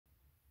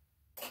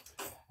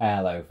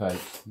Hello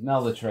folks,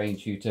 Mel the Train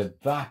Tutor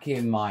back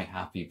in my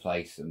happy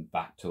place and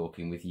back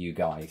talking with you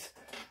guys.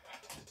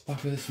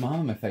 Back with a smile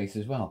on my face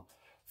as well.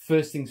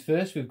 First things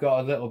first, we've got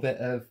a little bit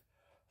of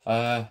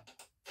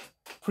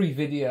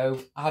pre-video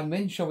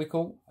admin, shall we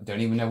call? I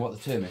don't even know what the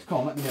term is. Come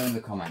on, let me know in the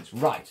comments.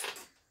 Right,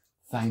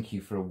 thank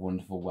you for a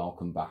wonderful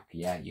welcome back.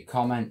 Yeah, your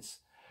comments,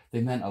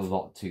 they meant a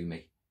lot to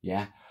me.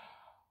 Yeah,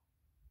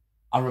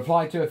 I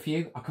replied to a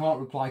few. I can't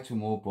reply to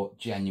them all, but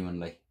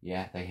genuinely,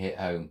 yeah, they hit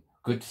home.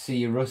 Good to see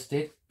you,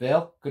 Rusted.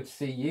 Bill, good to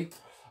see you.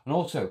 And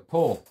also,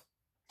 Paul,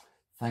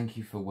 thank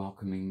you for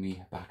welcoming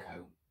me back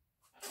home.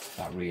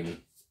 That really.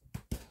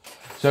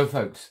 So,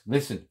 folks,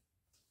 listen.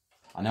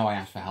 I know I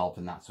asked for help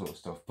and that sort of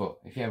stuff, but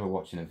if you're ever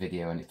watching a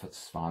video and it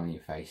puts a smile on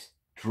your face,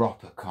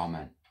 drop a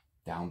comment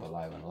down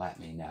below and let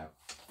me know.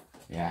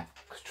 Yeah,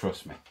 because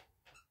trust me,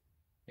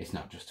 it's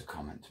not just a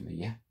comment to me,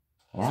 yeah?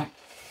 All right?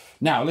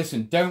 Now,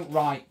 listen, don't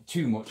write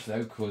too much,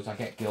 though, because I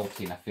get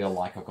guilty and I feel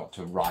like I've got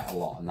to write a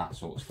lot and that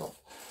sort of stuff.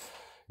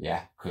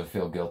 Yeah, because I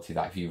feel guilty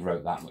that if you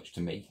wrote that much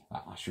to me,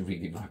 that I should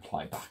really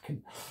reply back.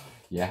 And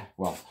yeah,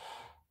 well,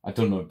 I've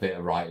done a bit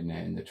of writing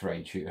in the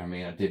Terrain Tutor. I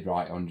mean, I did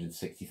write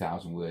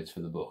 160,000 words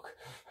for the book.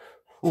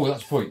 Oh,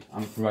 that's the point.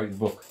 I'm promoting the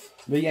book.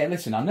 But yeah,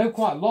 listen, I know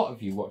quite a lot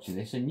of you watching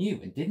this are new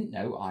and didn't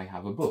know I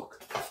have a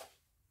book.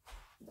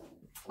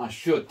 I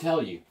should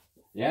tell you,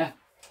 yeah.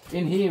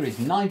 In here is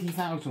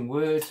 90,000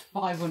 words,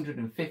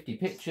 550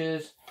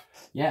 pictures.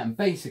 Yeah, and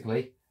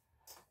basically,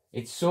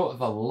 it's sort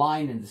of a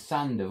line in the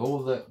sand of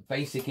all the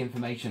basic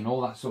information,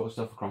 all that sort of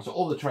stuff across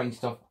all the terrain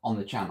stuff on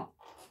the channel.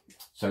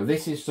 So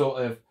this is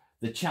sort of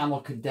the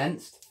channel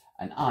condensed,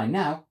 and I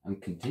now am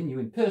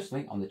continuing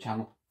personally on the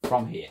channel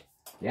from here.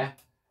 Yeah.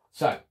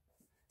 So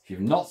if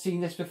you've not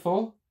seen this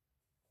before,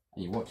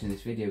 and you're watching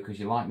this video because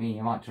you like me and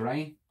you like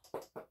terrain,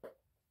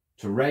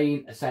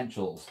 terrain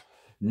essentials.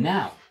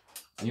 Now,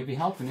 and you'll be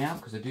helping me out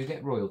because I do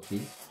get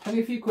royalties.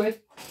 Only a few quid,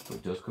 but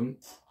it does come.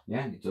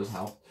 Yeah, it does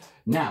help.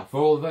 Now, for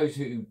all of those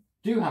who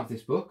do have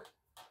this book,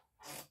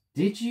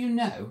 did you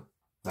know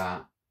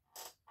that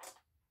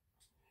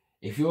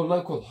if your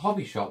local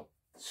hobby shop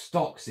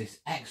stocks this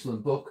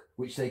excellent book,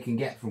 which they can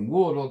get from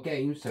Warlord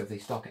Games, so if they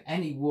stock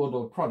any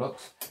Warlord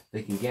products,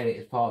 they can get it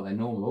as part of their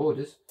normal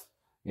orders,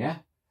 yeah?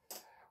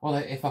 Well,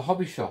 if a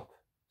hobby shop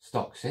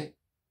stocks it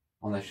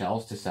on their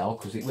shelves to sell,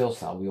 because it will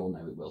sell, we all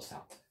know it will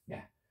sell,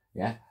 yeah,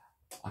 yeah,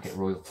 I get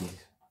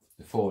royalties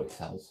before it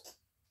sells,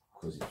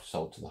 because it's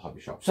sold to the hobby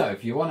shop. So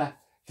if you want to,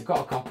 if you've got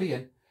a copy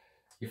and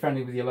you're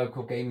friendly with your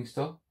local gaming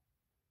store,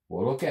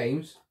 Warlord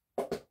Games,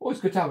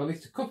 always good to have at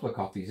least a couple of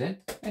copies in,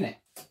 innit?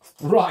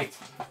 Right.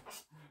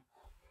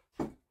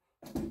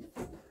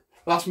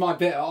 That's my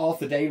bit of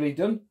Arthur Daly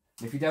done.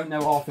 If you don't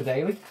know Arthur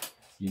Daly,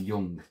 you're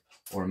young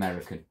or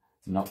American,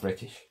 not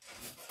British.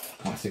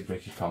 Classic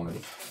British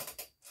comedy.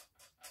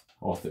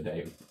 Arthur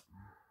Daly.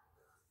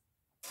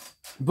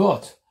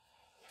 But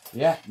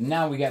yeah,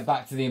 now we get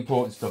back to the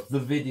important stuff, the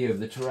video,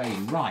 the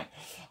terrain. Right,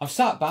 I've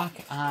sat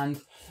back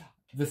and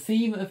the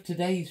theme of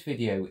today's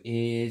video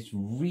is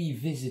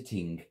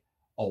revisiting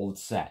old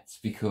sets,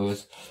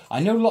 because I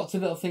know lots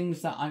of little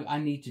things that I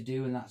need to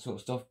do and that sort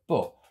of stuff,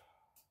 but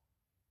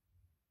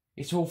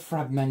it's all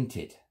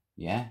fragmented,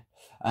 yeah?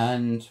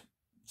 And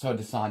so I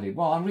decided,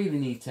 well, I really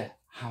need to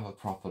have a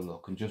proper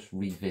look and just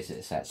revisit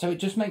a set. So it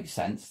just makes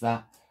sense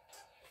that,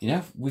 you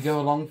know, we go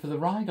along for the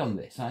ride on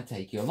this. And I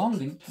take you along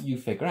and you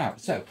figure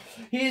out. So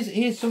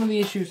here's some of the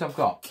issues I've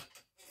got.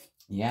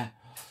 Yeah.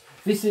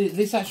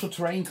 This actual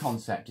terrain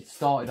concept, it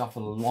started off a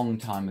long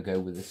time ago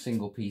with a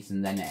single piece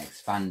and then it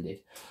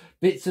expanded.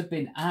 Bits have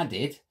been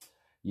added,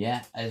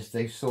 yeah, as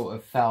they sort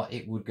of felt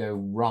it would go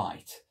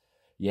right.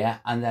 Yeah,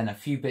 and then a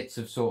few bits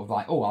of sort of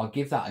like, oh, I'll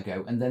give that a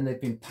go. And then they've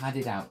been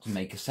padded out to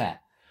make a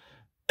set.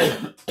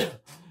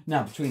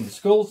 Now, between the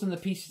skulls and the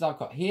pieces I've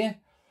got here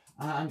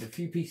and a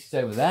few pieces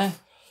over there,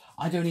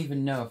 I don't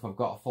even know if I've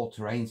got a full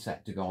terrain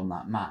set to go on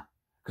that mat,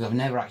 because I've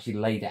never actually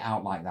laid it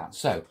out like that.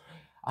 So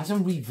as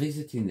I'm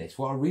revisiting this,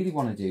 what I really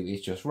want to do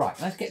is just, right,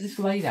 let's get this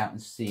laid out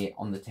and see it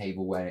on the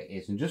table where it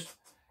is and just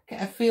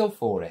get a feel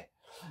for it.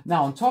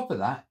 Now, on top of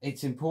that,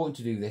 it's important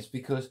to do this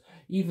because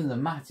even the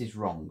mat is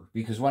wrong.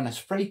 Because when I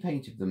spray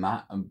painted the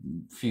mat a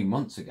few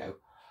months ago,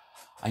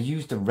 I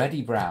used a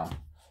reddy brown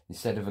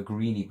instead of a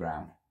greeny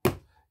brown.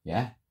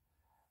 Yeah,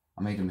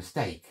 I made a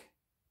mistake.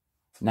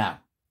 Now,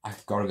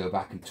 I've got to go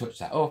back and touch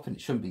that up and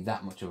it shouldn't be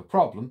that much of a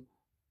problem.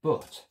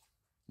 But,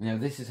 you know,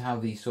 this is how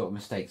these sort of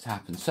mistakes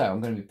happen. So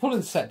I'm going to be pulling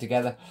the set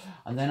together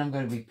and then I'm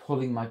going to be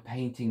pulling my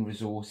painting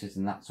resources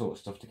and that sort of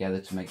stuff together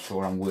to make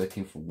sure I'm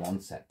working from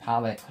one set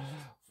palette.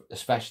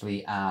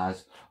 Especially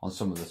as on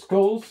some of the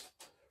skulls,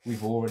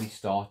 we've already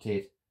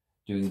started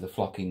doing the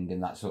flocking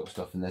and that sort of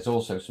stuff. And there's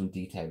also some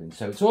detailing.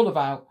 So it's all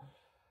about,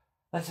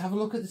 let's have a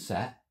look at the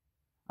set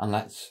and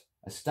let's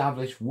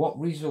establish what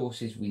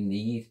resources we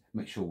need,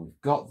 make sure we've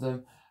got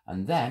them,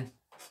 and then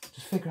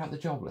just figure out the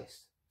job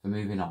list for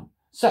moving on.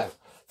 So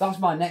that's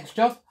my next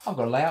job. I've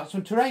got to lay out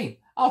some terrain.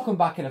 I'll come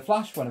back in a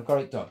flash when I've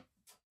got it done.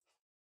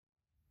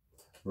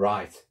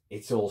 Right,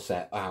 it's all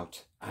set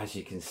out, as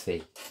you can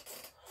see.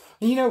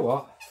 And you know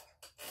what?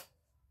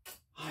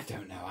 I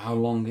don't know how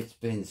long it's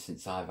been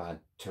since I've had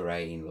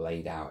terrain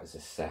laid out as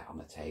a set on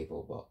a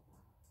table, but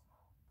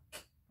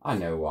I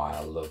know why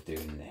I love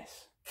doing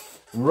this.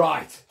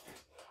 Right,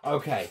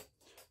 okay,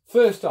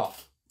 first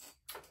off,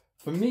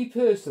 for me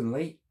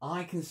personally,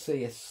 I can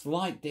see a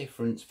slight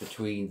difference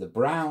between the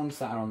browns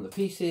that are on the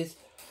pieces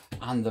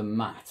and the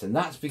matte, and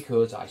that's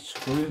because I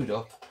screwed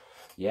up.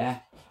 Yeah,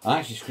 I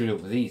actually screwed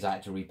up with these. I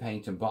had to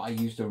repaint them, but I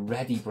used a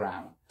reddy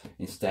brown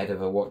instead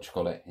of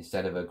a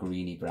instead of a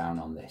greeny brown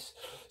on this.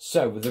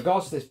 So with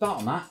regards to this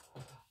battle mat,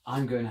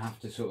 I'm going to have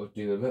to sort of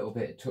do a little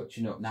bit of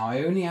touching up. Now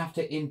I only have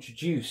to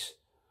introduce,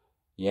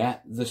 yeah,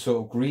 the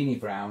sort of greeny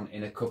brown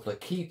in a couple of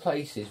key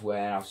places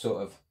where I've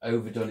sort of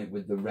overdone it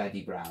with the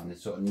reddy brown and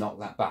sort of knock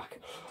that back.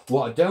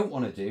 What I don't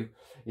want to do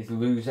is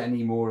lose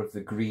any more of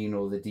the green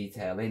or the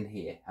detail in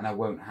here, and I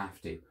won't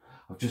have to.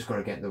 I've just got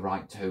to get the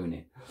right tone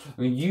in.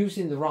 I mean,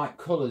 using the right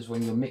colours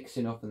when you're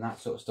mixing up and that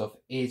sort of stuff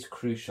is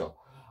crucial.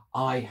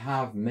 I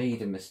have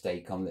made a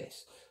mistake on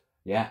this.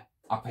 Yeah,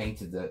 I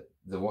painted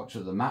the watch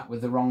of the mat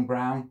with the wrong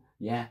brown.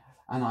 Yeah,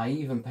 and I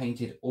even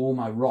painted all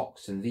my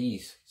rocks and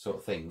these sort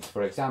of things.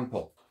 For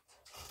example,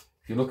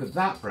 if you look at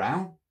that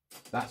brown,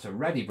 that's a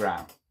reddy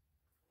brown.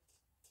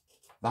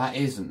 That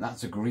isn't,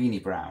 that's a greeny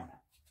brown.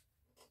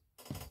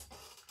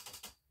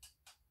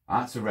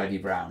 That's a reddy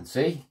brown,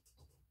 see?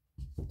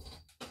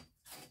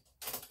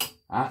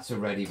 That's a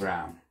reddy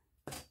brown.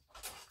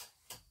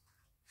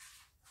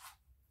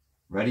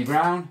 Reddy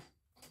brown,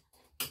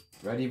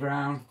 reddy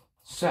brown.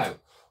 So,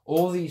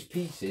 all these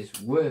pieces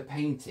were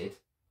painted,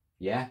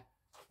 yeah?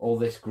 All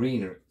this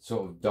green,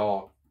 sort of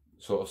dark,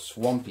 sort of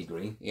swampy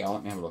green. Yeah,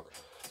 let me have a look.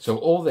 So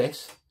all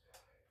this,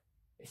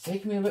 it's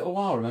taken me a little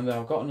while. Remember,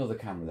 I've got another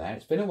camera there.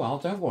 It's been a while,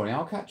 don't worry,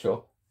 I'll catch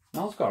up.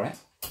 Mel's got it.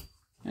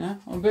 Yeah,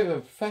 I'm a bit of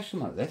a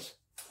professional at this.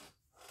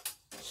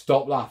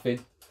 Stop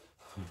laughing.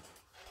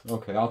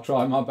 Okay, I'll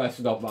try my best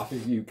to not laugh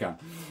if you can.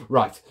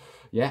 Right,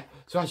 yeah.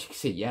 So as you can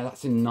see, yeah,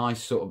 that's a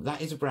nice sort of,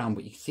 that is a brown,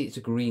 but you can see it's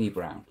a greeny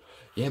brown.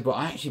 Yeah, but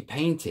I actually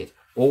painted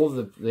all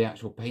the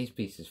actual paste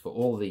pieces for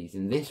all these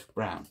in this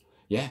brown.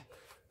 Yeah,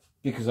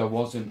 because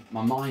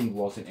my mind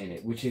wasn't in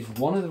it, which is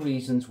one of the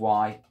reasons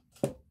why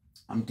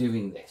I'm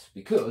doing this.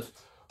 Because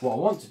what I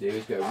want to do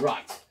is go,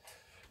 right,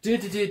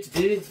 this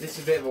is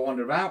a bit of a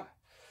wander about.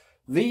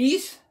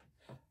 These,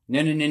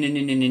 no,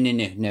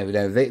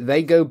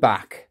 they go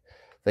back.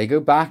 They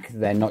go back,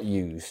 they're not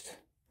used.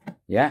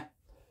 Yeah,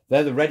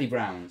 they're the reddy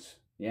browns.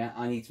 Yeah,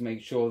 I need to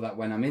make sure that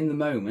when I'm in the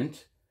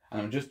moment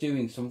and I'm just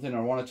doing something or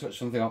I want to touch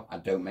something up, I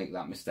don't make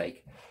that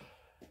mistake.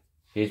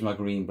 Here's my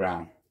green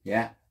brown.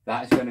 Yeah,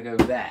 that is going to go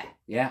there.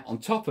 Yeah, on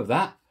top of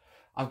that,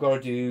 I've got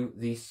to do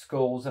these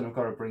skulls and I've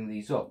got to bring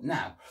these up.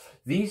 Now,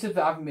 these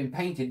haven't been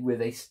painted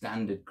with a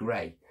standard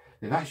grey.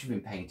 They've actually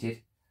been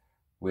painted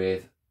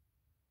with,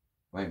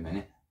 wait a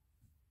minute.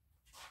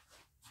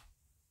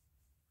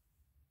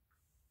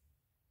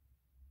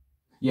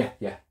 Yeah,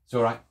 it's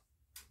all right.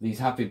 These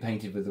have been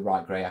painted with the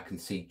right grey. I can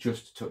see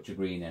just a touch of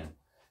green in them.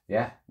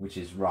 Yeah, which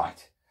is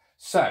right.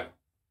 So,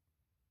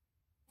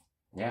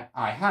 yeah,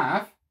 I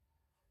have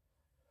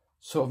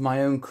sort of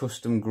my own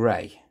custom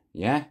grey.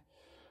 Yeah,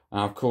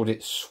 and I've called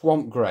it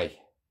Swamp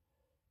Grey.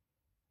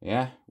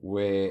 Yeah,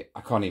 where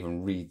I can't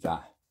even read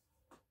that.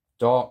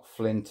 Dark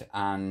flint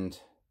and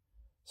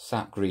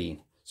sap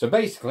green. So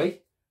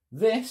basically,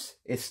 this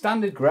is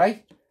standard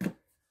grey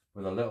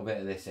with a little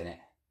bit of this in it.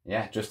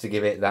 Yeah, just to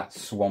give it that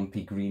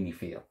swampy greeny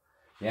feel.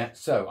 Yeah,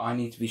 so I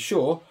need to be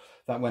sure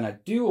that when I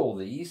do all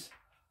these,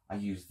 I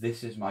use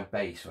this as my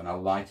base when I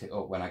light it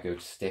up when I go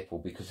to stipple,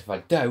 because if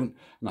I don't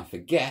and I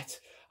forget,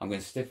 I'm going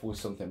to stipple with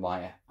something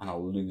lighter and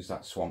I'll lose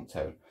that swamp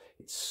tone.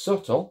 It's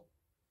subtle,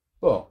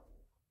 but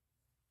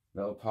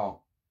little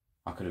pot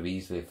I could have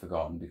easily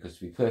forgotten, because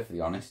to be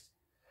perfectly honest,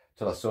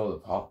 till I saw the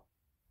pot,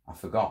 I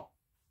forgot.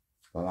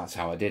 Well, that's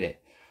how I did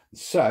it.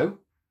 So,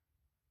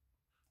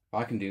 if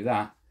I can do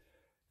that,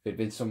 if it had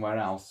been somewhere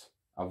else,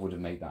 I would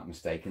have made that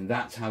mistake. And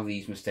that's how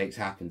these mistakes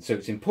happen. So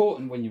it's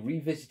important when you're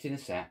revisiting a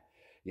set,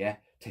 yeah,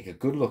 take a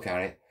good look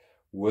at it,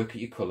 work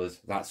at your colours,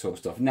 that sort of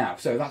stuff. Now,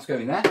 so that's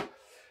going there.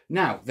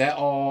 Now, there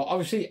are,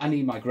 obviously, I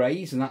need my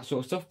greys and that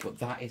sort of stuff, but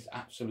that is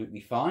absolutely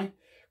fine,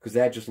 because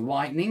they're just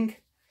lightning.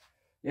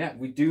 Yeah,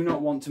 we do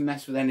not want to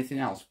mess with anything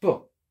else,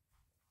 but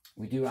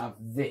we do have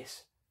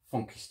this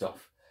funky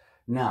stuff.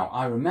 Now,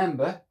 I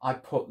remember I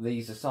put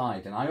these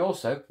aside, and I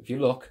also, if you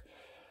look,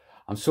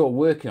 I'm sort of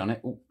working on it.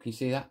 Oh, can you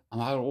see that? I'm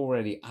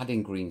already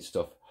adding green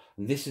stuff.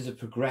 And this is a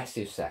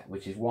progressive set,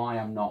 which is why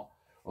I'm not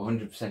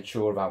 100%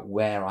 sure about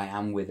where I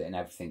am with it and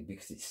everything,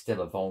 because it's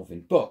still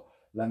evolving. But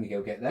let me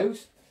go get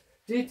those.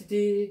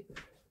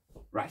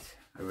 Right,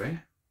 over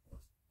here.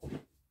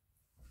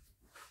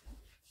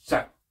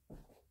 So,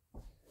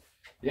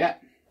 yeah,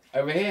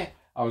 over here,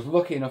 I was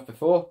lucky enough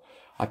before.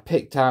 I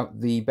picked out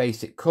the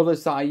basic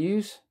colours that I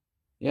use.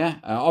 Yeah,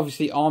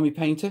 obviously Army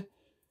Painter.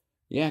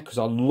 Yeah, because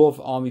I love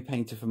Army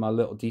Painter for my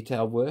little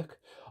detailed work.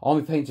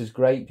 Army Painter is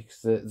great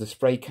because the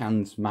spray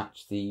cans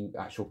match the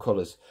actual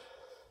colours.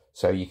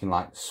 So you can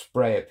like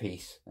spray a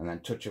piece and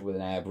then touch it with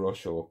an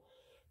airbrush or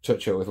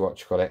touch it with what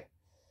you call it.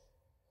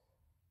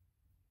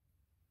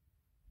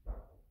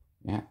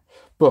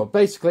 But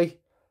basically,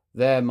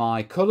 they're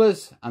my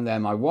colours and they're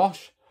my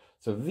wash.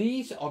 So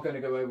these are going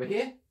to go over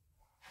here.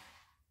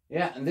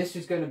 Yeah, and this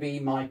is going to be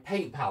my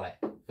paint palette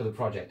for the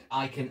project.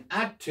 I can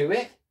add to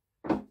it,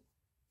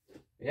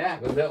 yeah,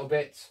 with little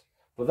bits,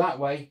 but that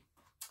way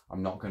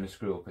I'm not going to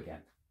screw up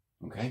again,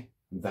 okay?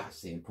 And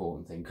that's the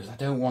important thing, because I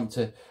don't want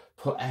to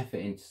put effort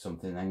into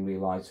something and then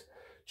realise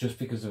just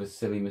because of a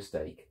silly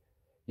mistake,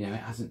 you know,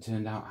 it hasn't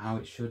turned out how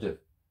it should have.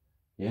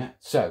 Yeah,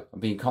 so I'm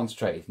being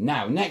concentrated.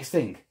 Now, next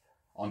thing,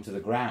 onto the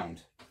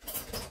ground.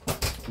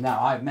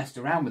 Now, I've messed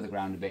around with the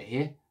ground a bit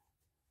here,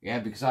 yeah,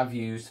 because I've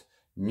used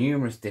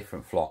numerous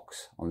different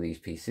flocks on these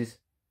pieces.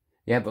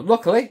 Yeah, but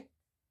luckily,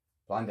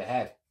 planned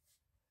ahead.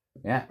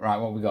 Yeah, right,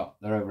 what we got?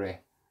 They're over here.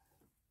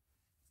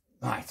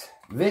 Right,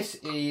 this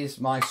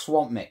is my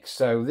swamp mix.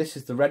 So this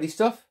is the ready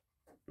stuff.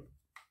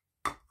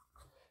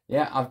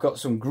 Yeah, I've got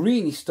some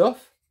greeny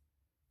stuff.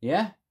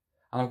 Yeah,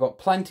 and I've got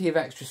plenty of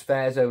extra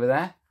spares over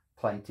there.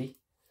 Plenty.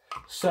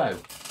 So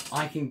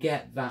I can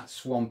get that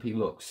swampy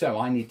look. So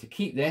I need to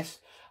keep this.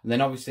 And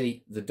then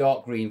obviously the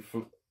dark green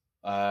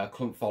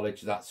clump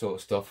foliage, that sort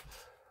of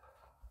stuff.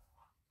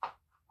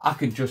 I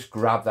can just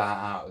grab that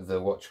out of the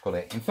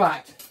whatchamacallit. In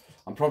fact,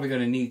 I'm probably going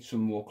to need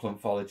some more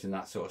clump foliage and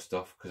that sort of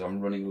stuff because I'm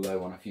running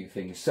low on a few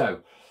things. So,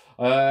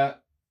 for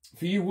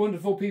you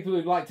wonderful people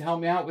who'd like to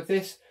help me out with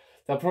this,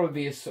 there'll probably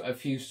be a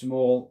few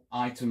small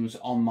items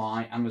on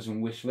my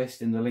Amazon wish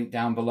list in the link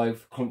down below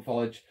for clump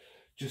foliage.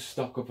 Just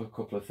stock up a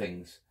couple of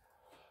things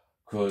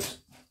because...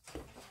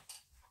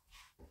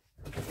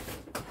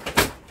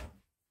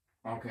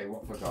 Okay,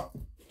 what have I got?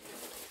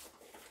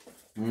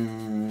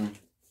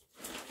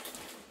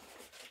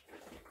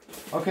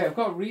 Okay, I've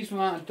got a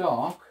reasonable amount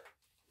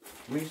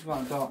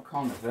of dark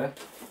conifer.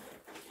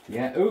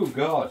 Yeah, oh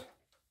god.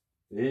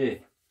 Yeah.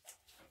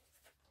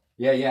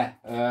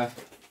 Yeah.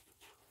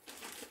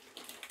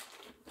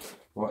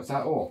 What's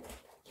that all?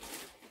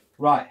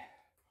 Right.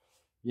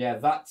 Yeah,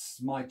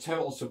 that's my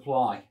total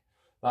supply.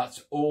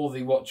 That's all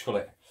the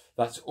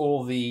that's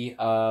all the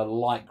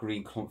light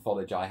green clump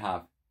foliage I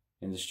have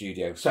in the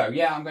studio. So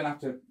yeah, I'm gonna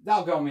have to,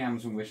 that'll go on my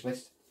Amazon wish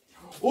list.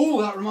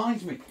 Oh, that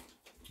reminds me.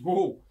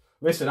 Oh,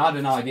 listen, I had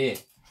an idea.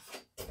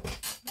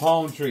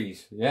 Palm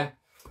trees, yeah.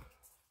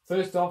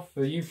 First off,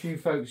 for you few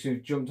folks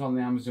who've jumped on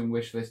the Amazon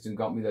wish list and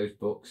got me those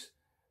books,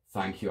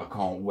 thank you. I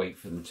can't wait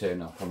for them to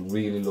turn up. I'm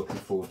really looking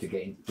forward to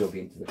getting dug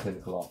into the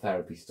clinical art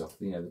therapy stuff,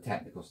 you know, the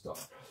technical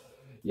stuff.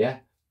 Yeah.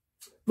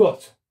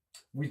 But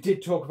we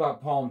did talk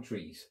about palm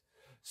trees.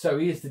 So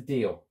here's the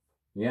deal.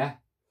 Yeah.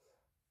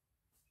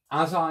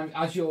 As I'm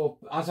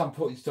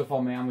putting stuff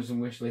on my Amazon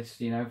wish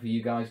list, you know, for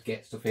you guys,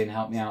 get stuff in,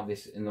 help me out,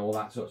 this and all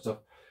that sort of stuff.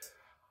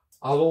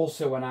 I'll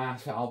also, when I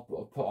ask, I'll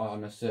put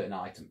on a certain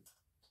item.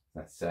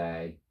 Let's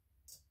say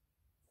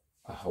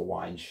a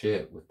Hawaiian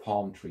shirt with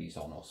palm trees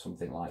on or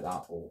something like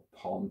that, or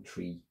palm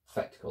tree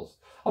spectacles.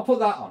 I'll put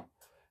that on.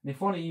 And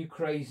if one of you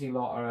crazy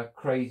lot are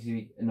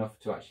crazy enough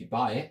to actually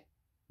buy it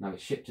and have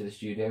it shipped to the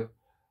studio,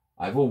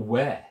 I will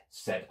wear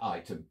said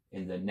item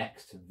in the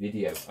next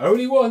video.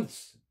 Only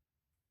once.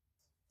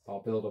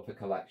 I'll build up a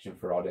collection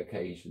for odd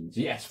occasions.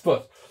 Yes,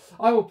 but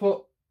I will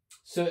put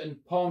certain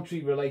palm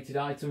tree related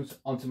items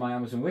onto my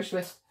Amazon wish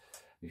list.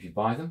 If you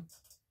buy them,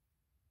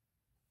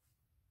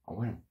 I'll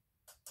win them.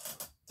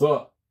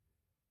 But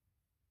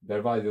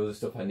better buy the other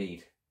stuff I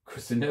need,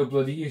 because there's no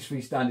bloody use me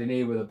standing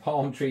here with a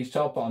palm tree's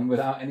top on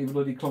without any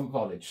bloody clump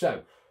foliage.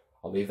 So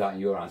I'll leave that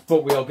in your hands.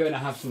 But we are going to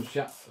have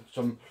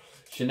some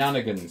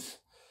shenanigans.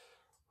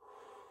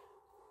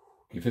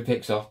 Keep your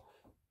pics off.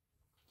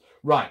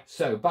 Right,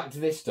 so back to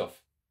this stuff.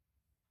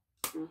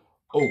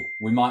 Oh,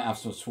 we might have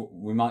some.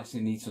 We might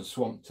need some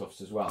swamp tufts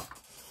as well,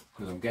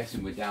 because I'm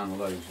guessing we're down the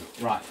lows.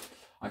 Right,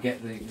 I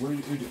get the.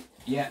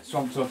 Yeah,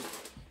 swamp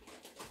tufts.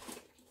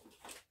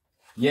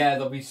 Yeah,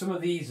 there'll be some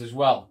of these as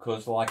well,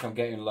 because like I'm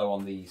getting low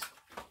on these.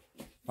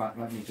 In fact,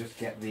 let me just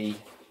get the.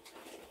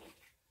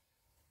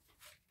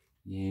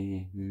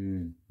 Yeah.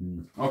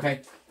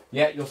 Okay.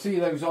 Yeah, you'll see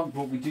those on,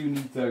 but we do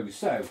need those.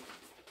 So,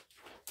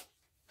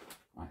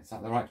 right, is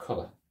that the right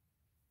colour?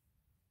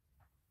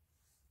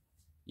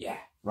 Yeah.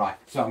 Right,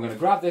 so I'm going to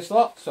grab this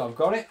lot, so I've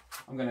got it.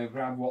 I'm going to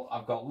grab what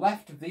I've got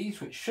left of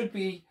these, which should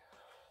be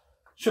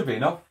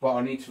enough, but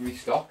I need to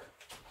restock.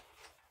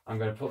 I'm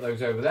going to put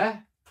those over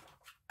there.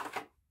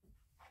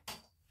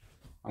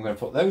 I'm going to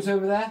put those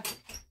over there.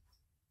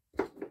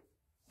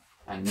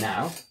 And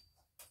now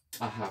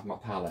I have my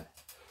palette.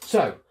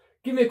 So,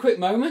 give me a quick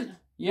moment,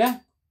 yeah?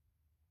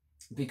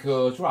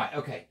 Because, right,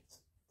 okay.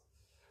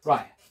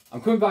 Right,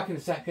 I'm coming back in a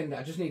second.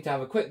 I just need to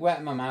have a quick wet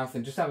in my mouth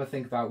and just have a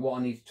think about what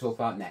I need to talk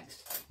about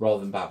next,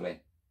 rather than babbling.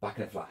 Back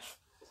in a flash.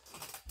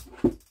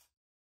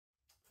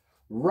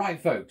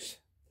 Right, folks.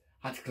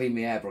 Had to clean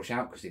my airbrush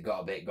out because it got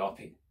a bit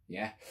gopping,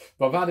 yeah?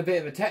 But I've had a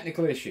bit of a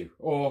technical issue,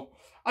 or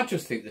I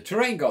just think the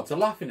terrain gods are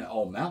laughing at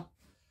old Mel.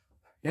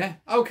 Yeah,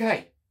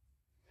 okay.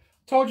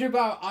 Told you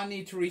about I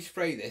need to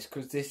respray this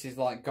because this is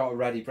like got a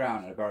reddy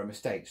brown and I got a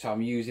mistake. So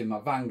I'm using my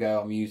Van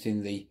Gogh, I'm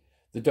using the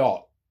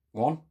dark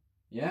one,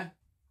 yeah?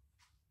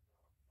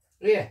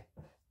 Yeah.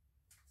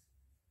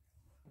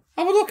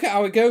 Have a look at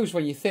how it goes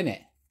when you thin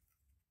it.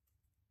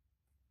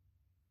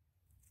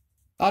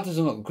 That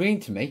doesn't look green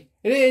to me.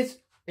 It is.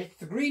 It's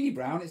the greeny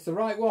brown. It's the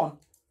right one.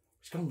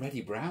 It's gone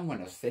reddy brown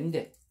when I thinned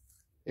it.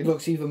 It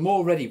looks even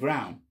more reddy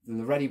brown than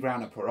the reddy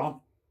brown I put on.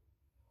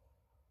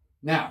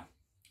 Now,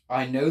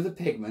 I know the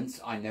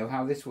pigments. I know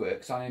how this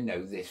works. I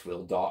know this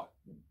will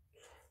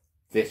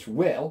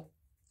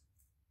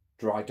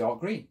dry dark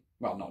green.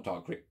 Well, not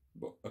dark green,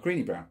 but a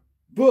greeny brown.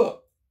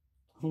 But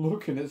I'm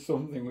looking at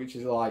something which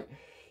is like,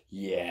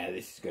 yeah,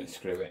 this is going to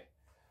screw it.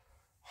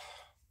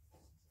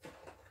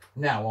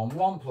 Now, on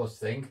OnePlus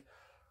thing,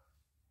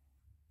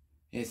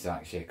 it's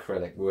actually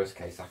acrylic. Worst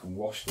case, I can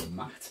wash the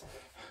matte.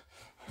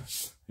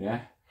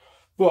 Yeah,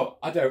 but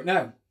I don't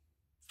know.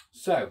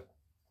 So,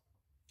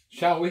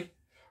 shall we?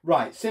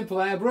 Right, simple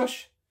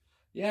airbrush.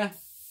 Yeah.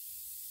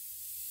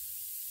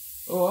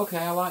 Oh, okay,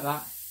 I like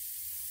that.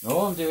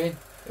 All I'm doing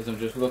is I'm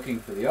just looking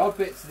for the odd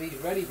bits of these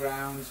reddy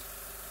browns.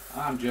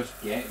 I'm just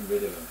getting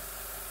rid of them.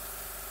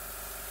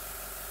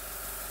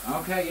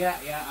 Okay,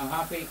 yeah, I'm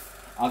happy.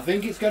 I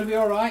think it's going to be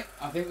alright.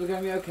 I think we're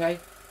going to be okay.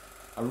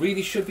 I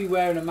really should be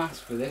wearing a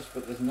mask for this,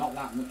 but there's not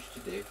that much to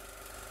do.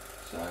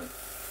 So,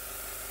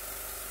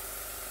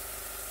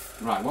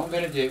 right, what I'm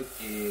going to do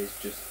is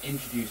just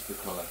introduce the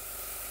colour.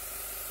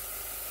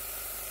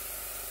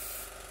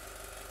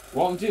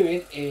 What I'm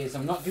doing is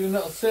I'm not doing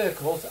little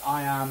circles,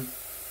 I am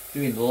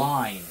doing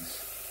lines.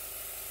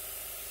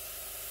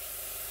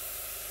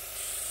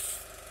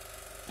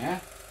 Yeah,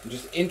 I'm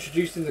just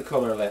introducing the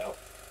colour a little.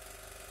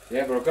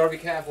 Yeah, but I've got to be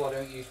careful I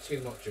don't use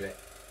too much of it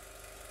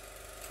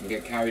and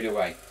get carried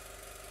away.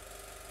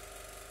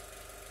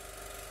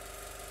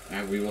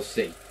 And we will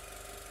see.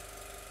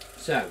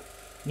 So,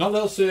 not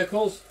little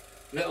circles,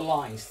 little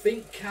lines.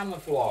 Think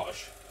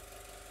camouflage.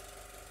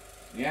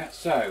 Yeah,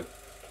 so,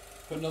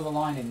 put another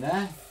line in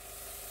there.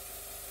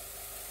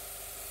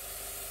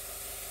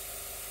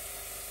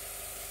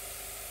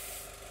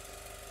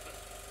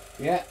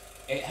 Yeah,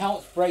 it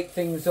helps break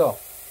things up.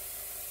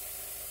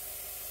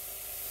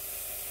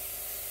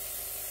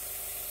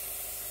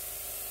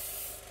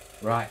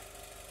 Right,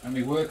 and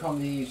we work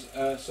on these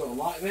sort of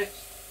light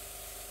bits.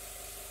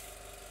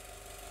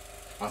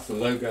 That's the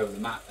logo of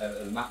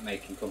the map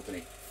making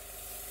company.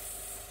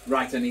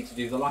 Right, I need to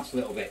do the last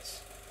little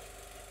bits.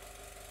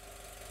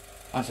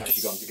 That's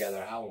actually gone together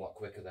a hell of a lot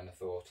quicker than I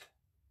thought.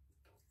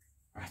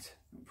 Right,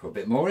 put a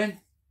bit more in.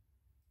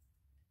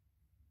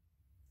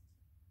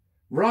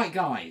 Right,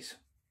 guys.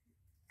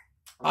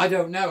 I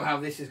don't know how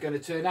this is going to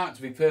turn out,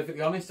 to be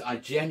perfectly honest. I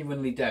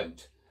genuinely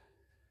don't.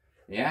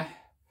 Yeah?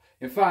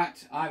 In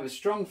fact, I have a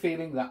strong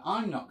feeling that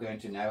I'm not going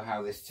to know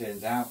how this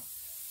turns out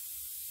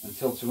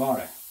until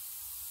tomorrow.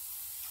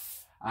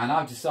 And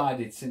I've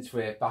decided, since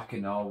we're back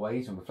in our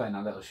ways and we're playing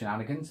our little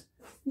shenanigans,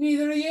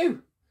 neither are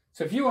you.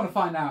 So if you want to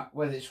find out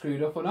whether it's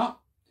screwed up or not,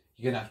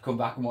 you're going to have to come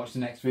back and watch the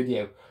next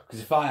video. Because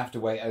if I have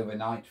to wait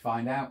overnight to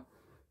find out,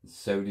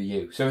 so do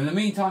you. So in the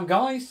meantime,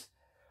 guys,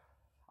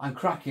 I'm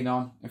cracking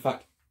on. In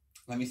fact,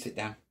 let me sit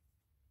down.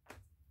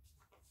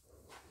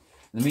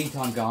 In the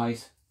meantime,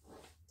 guys,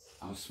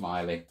 I'm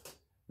smiling.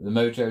 The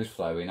mojo's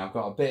flowing. I've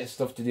got a bit of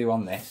stuff to do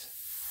on this.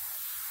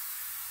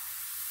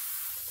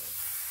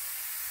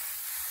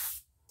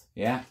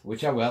 Yeah,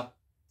 which I will.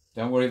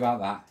 Don't worry about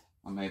that.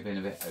 I may have been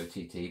a bit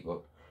OTT,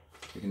 but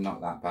we can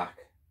knock that back.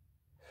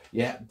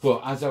 Yeah,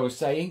 but as I was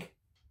saying,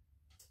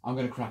 I'm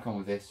going to crack on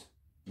with this.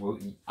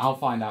 I'll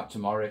find out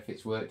tomorrow if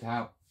it's worked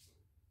out.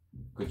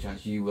 Good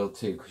chance you will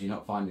too, because you're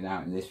not finding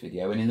out in this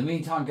video. And in the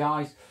meantime,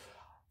 guys,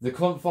 the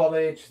clump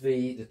foliage,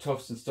 the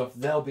tufts and stuff,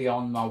 they'll be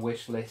on my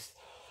wish list.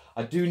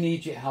 I do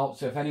need your help,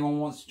 so if anyone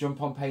wants to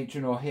jump on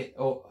Patreon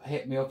or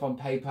hit me up on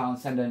PayPal and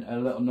send a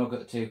little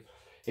nugget or two,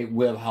 it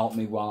will help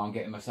me while I'm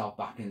getting myself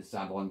back in the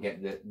saddle and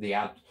getting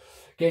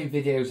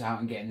videos out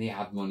and getting the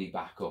ad money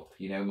back up.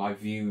 You know, my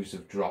views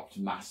have dropped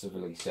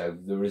massively, so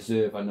the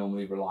reserve I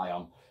normally rely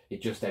on,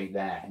 it just ain't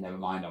there, never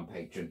mind on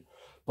Patreon.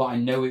 But I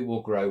know it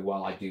will grow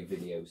while I do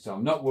videos, so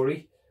I'm not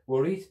worried.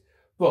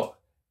 But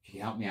if you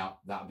can help me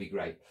out, that'd be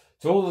great.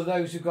 To all of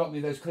those who got me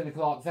those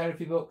clinical art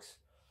therapy books,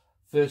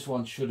 first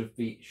one should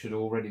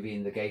already be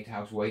in the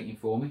gatehouse waiting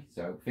for me.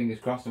 So fingers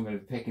crossed, I'm going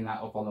to be picking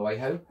that up on the way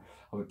home.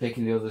 I'll be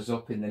picking the others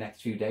up in the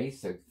next few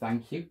days. So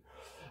thank you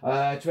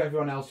to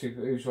everyone else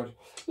who's watching.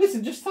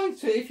 Listen, just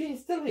thanks if you're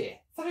still here.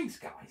 Thanks,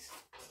 guys.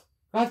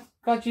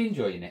 Glad you're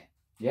enjoying it.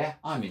 Yeah,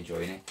 I'm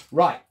enjoying it.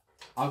 Right,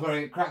 I've got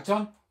to get cracked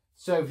on.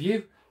 So have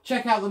you.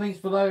 Check out the links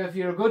below if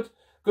you're a good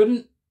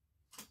un.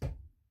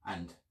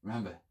 And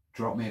remember,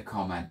 drop me a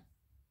comment.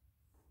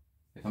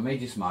 If I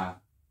made you smile,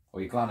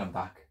 or you're glad I'm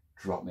back,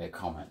 drop me a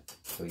comment,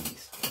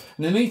 please.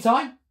 In the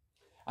meantime,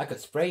 I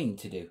got spraying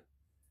to do.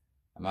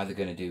 I'm either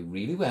going to do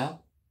really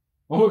well,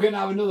 or we're going to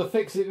have another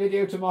fix-it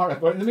video tomorrow.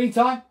 But in the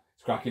meantime,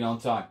 it's cracking on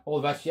time. All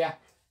the best, yeah?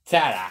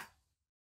 Ta-da!